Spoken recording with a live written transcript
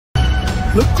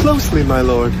Look closely, my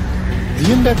lord.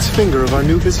 The index finger of our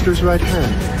new visitor's right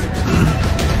hand.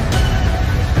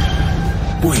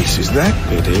 Whis, is that?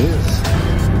 It is.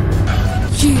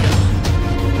 Yeah.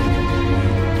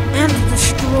 And the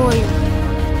Destroyer.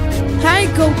 Hey,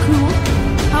 Goku.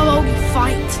 How about we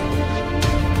fight?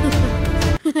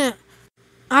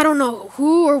 I don't know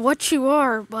who or what you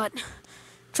are, but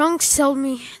Trunks told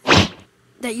me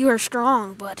that you are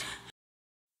strong, but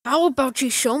how about you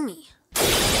show me?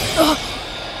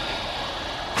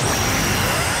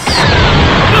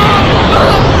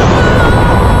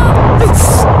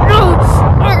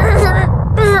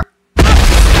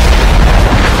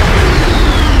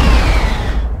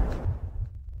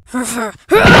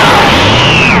 The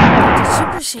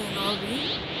Super Saiyan, are we?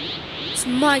 It's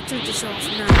my turn to show off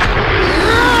now.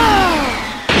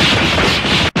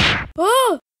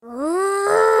 Oh!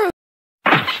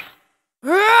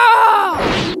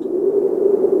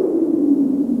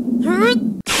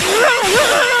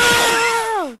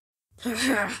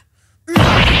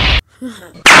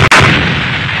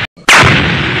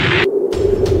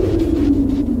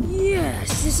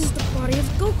 Yes, this is the body of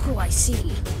Goku I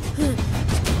see. It's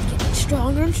getting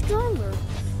stronger and stronger.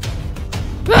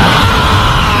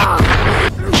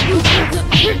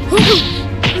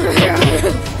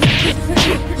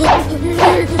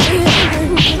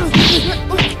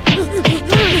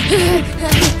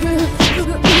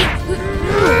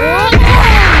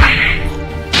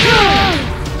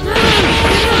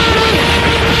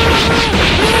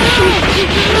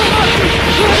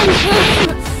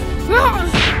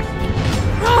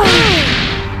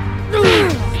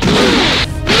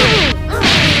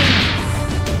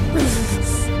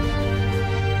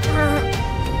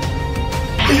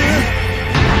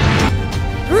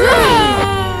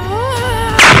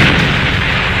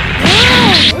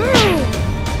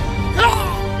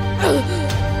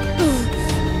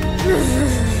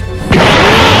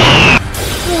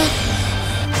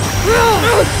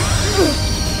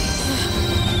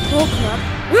 Oh crap.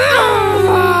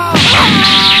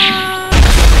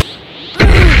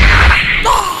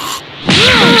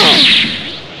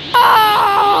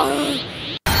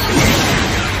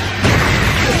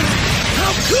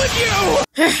 How could you?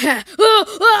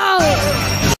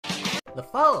 The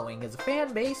following is a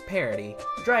fan-based parody.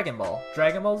 Dragon Ball,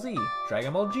 Dragon Ball Z,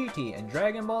 Dragon Ball GT, and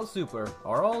Dragon Ball Super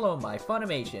are all owned by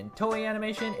Funimation, Toei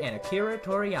Animation, and Akira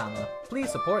Toriyama. Please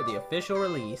support the official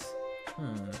release.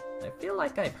 I feel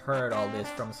like I've heard all this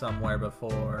from somewhere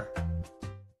before.